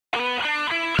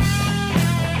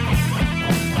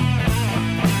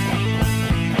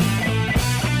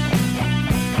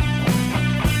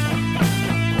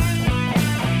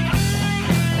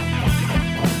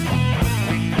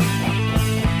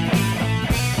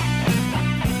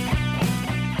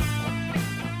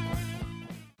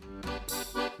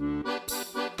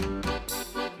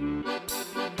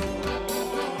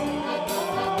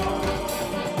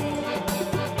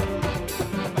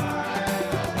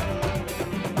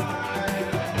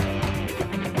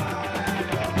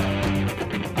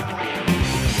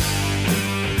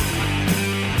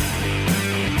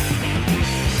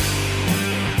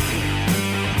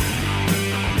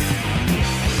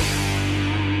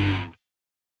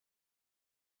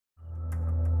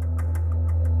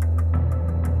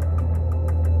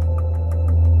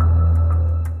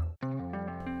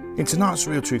In tonight's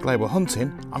Realtree Global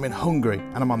Hunting, I'm in Hungary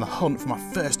and I'm on the hunt for my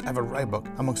first ever roebuck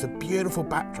amongst a beautiful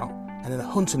backdrop and in a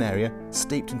hunting area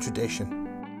steeped in tradition.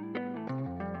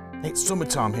 It's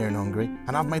summertime here in Hungary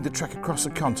and I've made the trek across the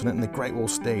continent in the Great Wall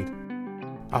Steed.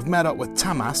 I've met up with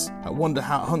Tamas at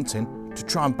Wonderhart Hunting to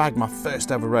try and bag my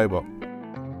first ever roebuck.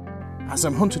 As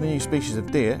I'm hunting a new species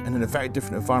of deer and in a very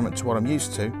different environment to what I'm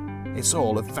used to, it's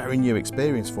all a very new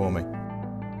experience for me.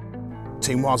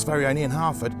 Team Wild's very own Ian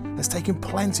Harford has taken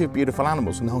plenty of beautiful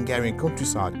animals in the Hungarian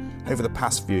countryside over the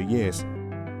past few years.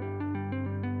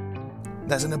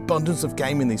 There's an abundance of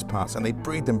game in these parts and they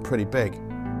breed them pretty big.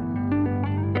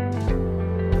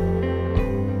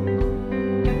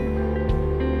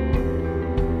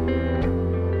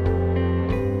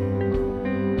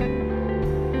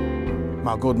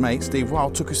 My good mate Steve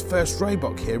Wild took his first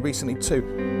roebuck here recently too.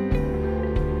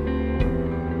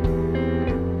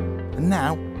 And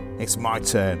now it's my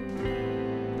turn.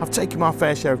 I've taken my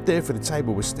fair share of deer for the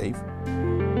table with Steve.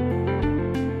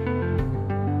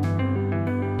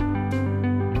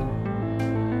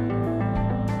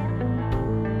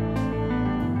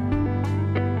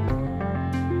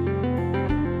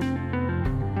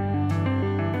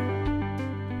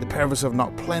 The pair of us have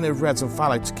knocked plenty of reds and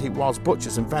fallow to keep Wild's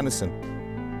butchers and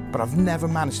venison, but I've never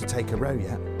managed to take a roe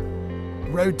yet.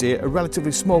 Roe deer are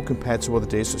relatively small compared to other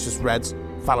deer such as reds,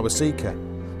 fallow or sika.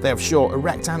 They have short,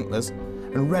 erect antlers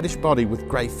and reddish body with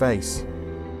grey face.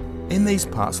 In these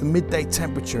parts, the midday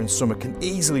temperature in summer can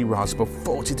easily rise above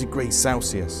 40 degrees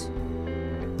Celsius.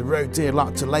 The roe deer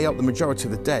like to lay up the majority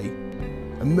of the day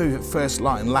and move at first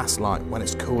light and last light when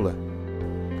it's cooler.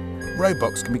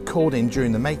 Roebucks can be called in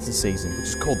during the mating season, which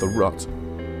is called the rut.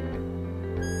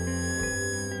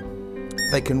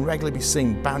 They can regularly be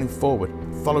seen bounding forward,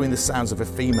 following the sounds of a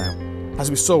female, as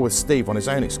we saw with Steve on his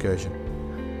own excursion.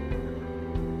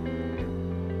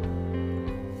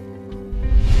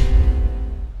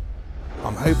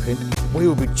 I'm hoping we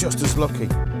will be just as lucky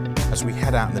as we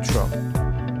head out in the truck.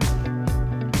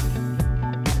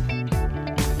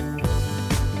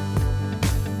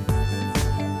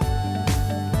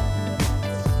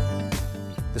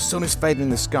 The sun is fading in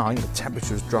the sky and the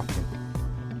temperature is dropping.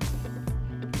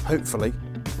 Hopefully,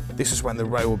 this is when the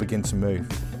roe will begin to move.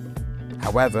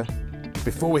 However,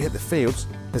 before we hit the fields,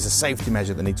 there's a safety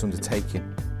measure that needs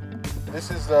undertaking. This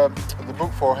is the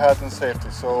book for health and safety.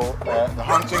 So the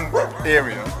hunting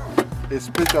area is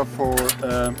split up for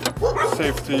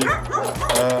safety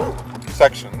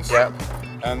sections. Yep.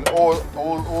 And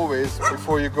always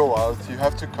before you go out, you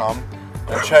have to come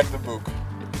and check the book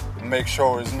and make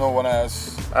sure there's no one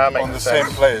else on the same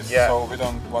place. Yeah. So we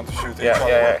don't want to shoot each other.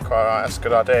 Yeah, quite right. That's a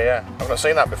good idea. Yeah, I've not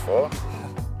seen that before.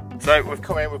 So we've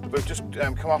come in. We've just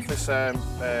come off this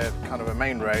kind of a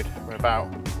main road. We're about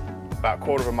a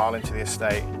quarter of a mile into the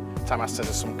estate. Tamas says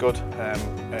there's some good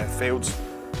fields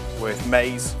with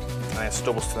maize and then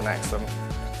stubbles to the next of them.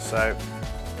 So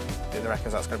he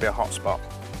reckons that's going to be a hot spot.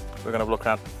 We're going to have a look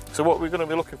around. So what we're going to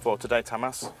be looking for today,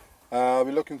 Tamas? We're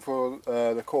looking for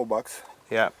the Roebucks.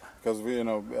 Yeah. Because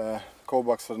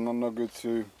Roebucks are not good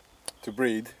to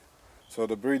breed. So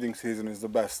the breeding season is the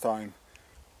best time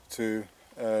to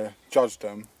judge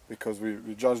them, because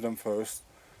we judge them first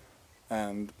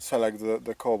and select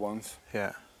the core ones,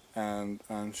 yeah, and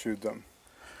shoot them.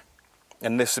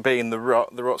 And this being the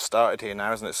rut started here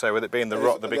now, isn't it? So with it being the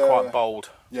rut, they'll be quite bold.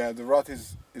 Yeah, the rut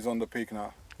is on the peak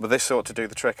now. But this ought to do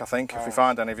the trick, I think, if we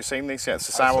find any. Have you seen these yet? It's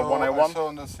the Sauer 101. I saw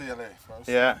on the CLA first.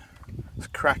 Yeah, it's a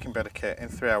cracking bit of kit in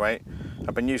 308.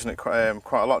 I've been using it quite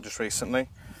a lot just recently.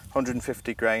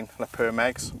 150 grain per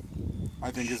megs. I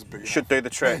think it's big. Should do the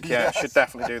trick, yeah, yes. It should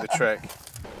definitely do the trick.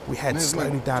 We head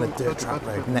slowly down a dirt track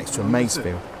road next to a maize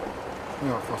field.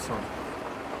 Ja, fasen.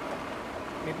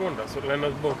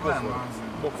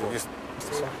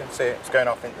 See, it's going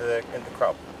off into the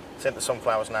crop. It's into the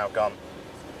sunflowers now gone.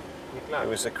 It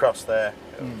was across there,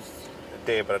 it was a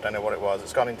deer, but I don't know what it was.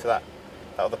 It's gone into that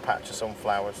other patch of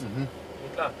sunflowers.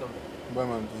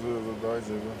 Bement az őrvödbe,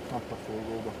 ajzébe,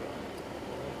 napraforgóba.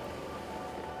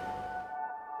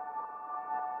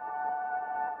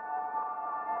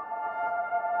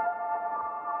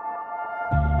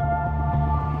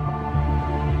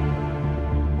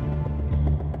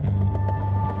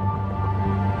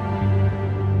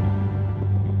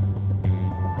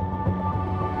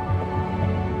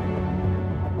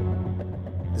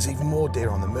 There's even more deer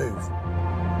on the move.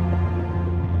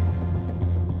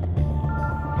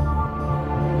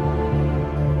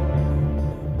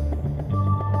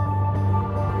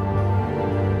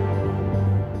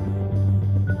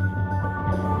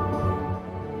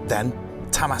 Then,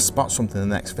 Tamas spots something in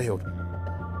the next field.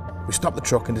 We stop the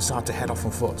truck and decide to head off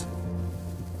on foot.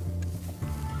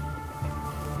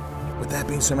 there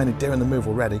being so many deer on the move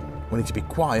already, we need to be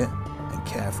quiet and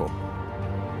careful.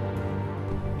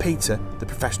 Peter, the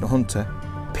professional hunter,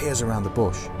 peers around the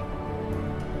bush.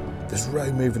 There's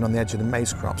Roe moving on the edge of the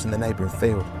maize crops in the neighbouring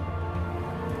field.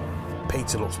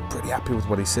 Peter looks pretty happy with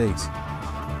what he sees.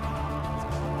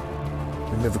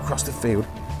 We move across the field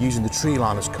using the tree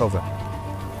line as cover.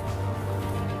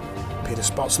 Peter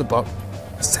spots the buck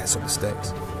and sets up the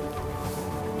sticks.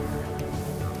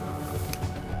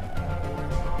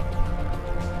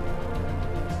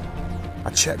 I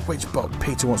check which buck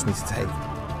Peter wants me to take.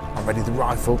 I ready the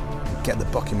rifle and get the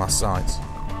buck in my sights.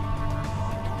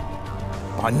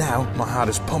 By now, my heart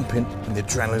is pumping and the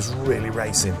adrenaline is really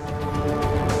racing.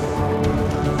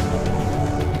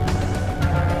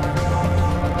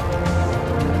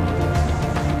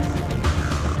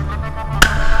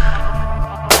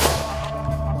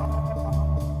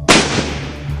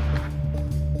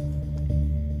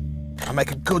 I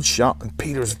make a good shot and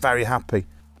Peter is very happy.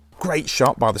 Great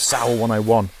shot by the Sauer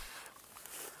 101.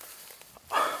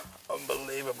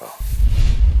 Unbelievable.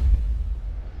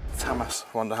 Tamas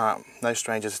Wonderhart, no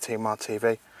stranger to Team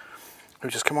RTV. We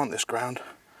just come on this ground,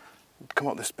 come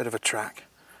up this bit of a track,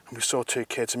 and we saw two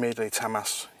kids immediately.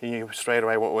 Tamas, you knew straight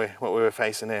away what we were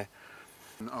facing here.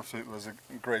 And after it was a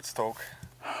great stalk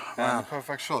Wow. and a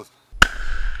perfect shot.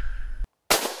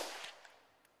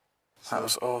 That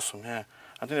was awesome, yeah.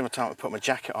 I didn't even have time to put my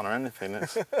jacket on or anything.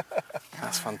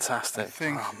 That's fantastic. I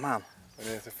think oh man. we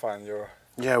need to find your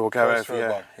Yeah, we'll go first over, yeah,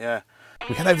 Roebuck. yeah.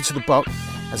 We head over to the buck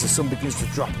as the sun begins to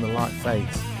drop and the light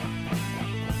fades.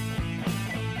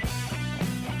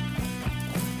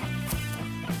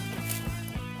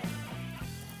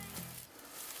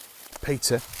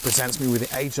 Peter presents me with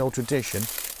the age-old tradition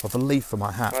of a leaf for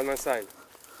my hat.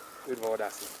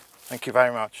 Thank you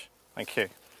very much. Thank you.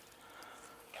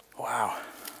 Wow.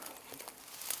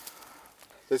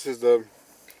 This is the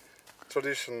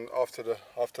tradition after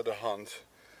the hunt.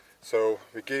 So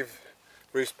we give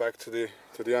respect to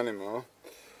the animal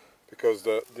because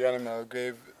the animal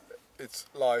gave its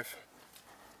life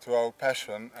to our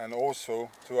passion and also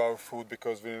to our food,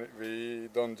 because we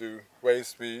don't do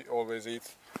waste. We always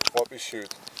eat what we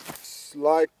shoot. It's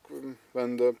like when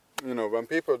when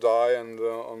people die and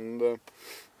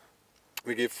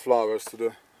we give flowers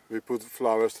we put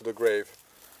flowers to the grave.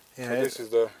 Yeah, So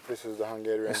this is the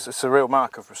Hungarian. it's a real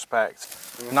mark of respect.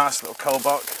 Nice little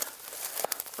Roebuck.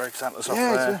 Very examples of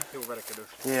there.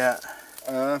 Yeah.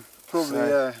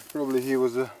 Probably he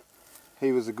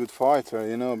was a good fighter,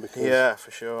 you know, because Yeah,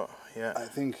 for sure. Yeah. I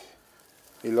think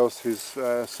he lost his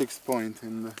 6th point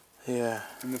in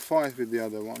the fight with the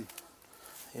other one.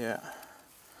 Yeah.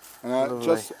 And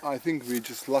Lovely. I think we're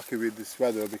just lucky with this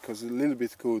weather because it's a little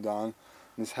bit cool down.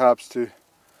 This helps to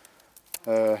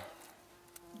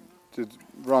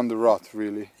run the rut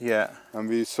really. Yeah. And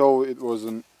we saw it was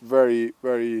a very,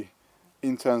 very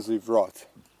intensive rut,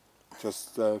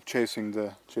 just chasing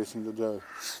the doe.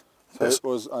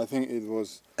 So I think it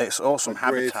was. It's awesome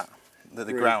great- habitat.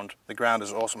 The ground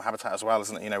is awesome habitat as well,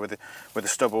 isn't it? You know, with the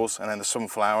stubbles and then the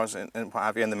sunflowers and what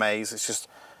have you, and the maize.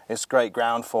 It's great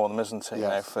ground for them, isn't it? You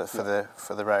know,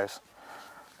 for the roes.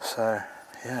 So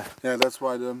yeah. Yeah, that's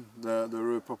why the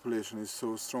roe population is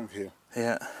so strong here.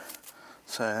 Yeah.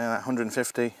 So yeah, that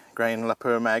 150 grain La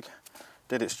Pure Meg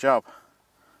did its job.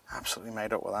 Absolutely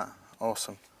made up with that.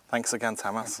 Awesome. Thanks again,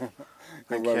 Tamas.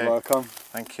 Thank You're you. welcome.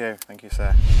 Thank you,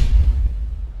 sir.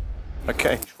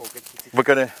 Okay, we're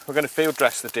gonna field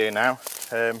dress the deer now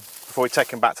before we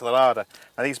take him back to the larder.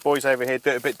 Now these boys over here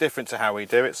do it a bit different to how we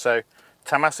do it. So,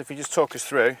 Tamas, if you just talk us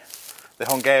through the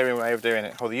Hungarian way of doing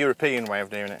it, or the European way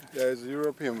of doing it. Yeah, it's the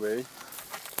European way.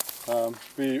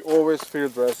 We always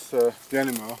field dress the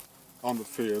animal on the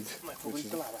field, which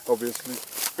is obviously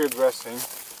field dressing,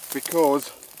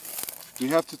 because we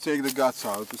have to take the guts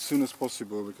out as soon as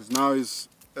possible, because now is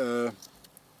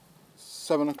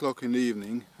 7 o'clock in the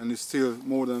evening and it's still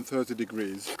more than 30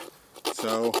 degrees.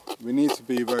 So we need to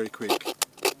be very quick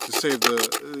to save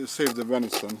the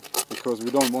venison, because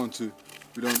we don't want to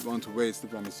waste the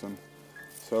venison.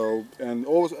 So, and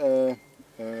also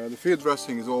the field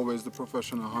dressing is always the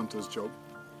professional hunter's job.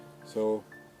 So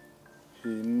he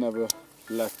never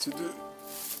left to do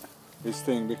this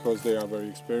thing because they are very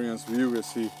experienced. You will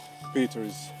see Peter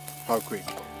is how quick.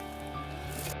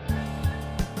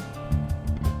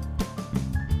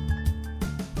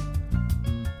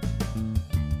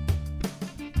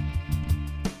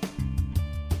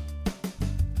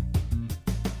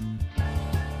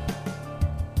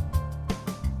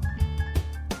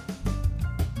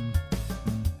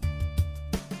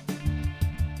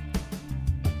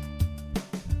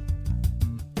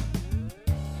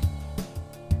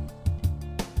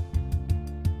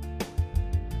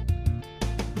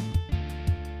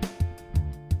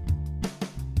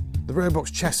 The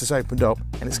Roebuck's chest has opened up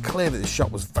and it's clear that this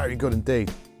shot was very good indeed.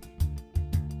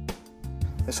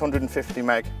 This 150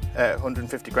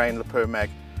 grain per meg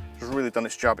has really done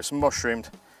its job. It's mushroomed.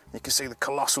 You can see the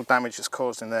colossal damage it's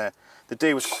caused in there. The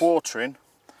deer was quartering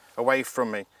away from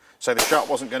me, so the shot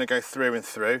wasn't going to go through and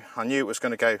through. I knew it was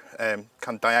going to go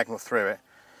kind of diagonal through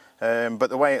it, but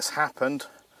the way it's happened,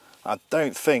 I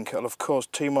don't think it'll have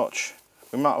caused too much.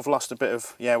 We might have lost a bit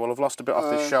of, yeah, we'll have lost a bit off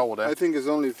this shoulder. I think it's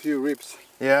only a few ribs.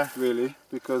 Yeah. Really,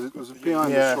 because it was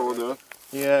behind the shoulder.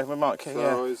 Yeah, we might.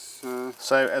 So yeah. It's,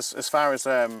 so as far as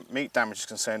meat damage is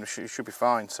concerned, we should be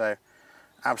fine. So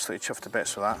absolutely chuffed to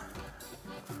bits for that.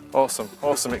 Awesome,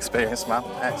 awesome experience, man.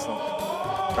 Excellent.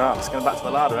 Right, let's go back to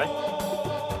the larder, eh?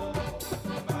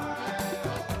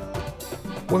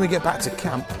 When we get back to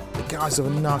camp, the guys have a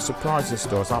nice surprise in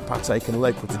store as I partake in a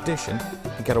local tradition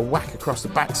and get a whack across the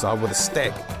backside with a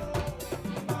stick.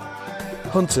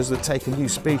 Hunters that take a new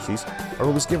species are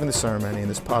always given the ceremony in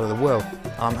this part of the world,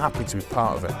 and I'm happy to be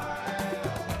part of it.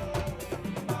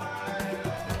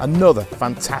 Another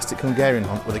fantastic Hungarian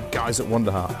hunt with the guys at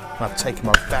Wonderhart, and I've taken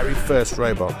my very first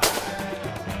Roe Buck.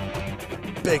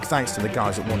 Big thanks to the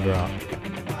guys at Wonderhart.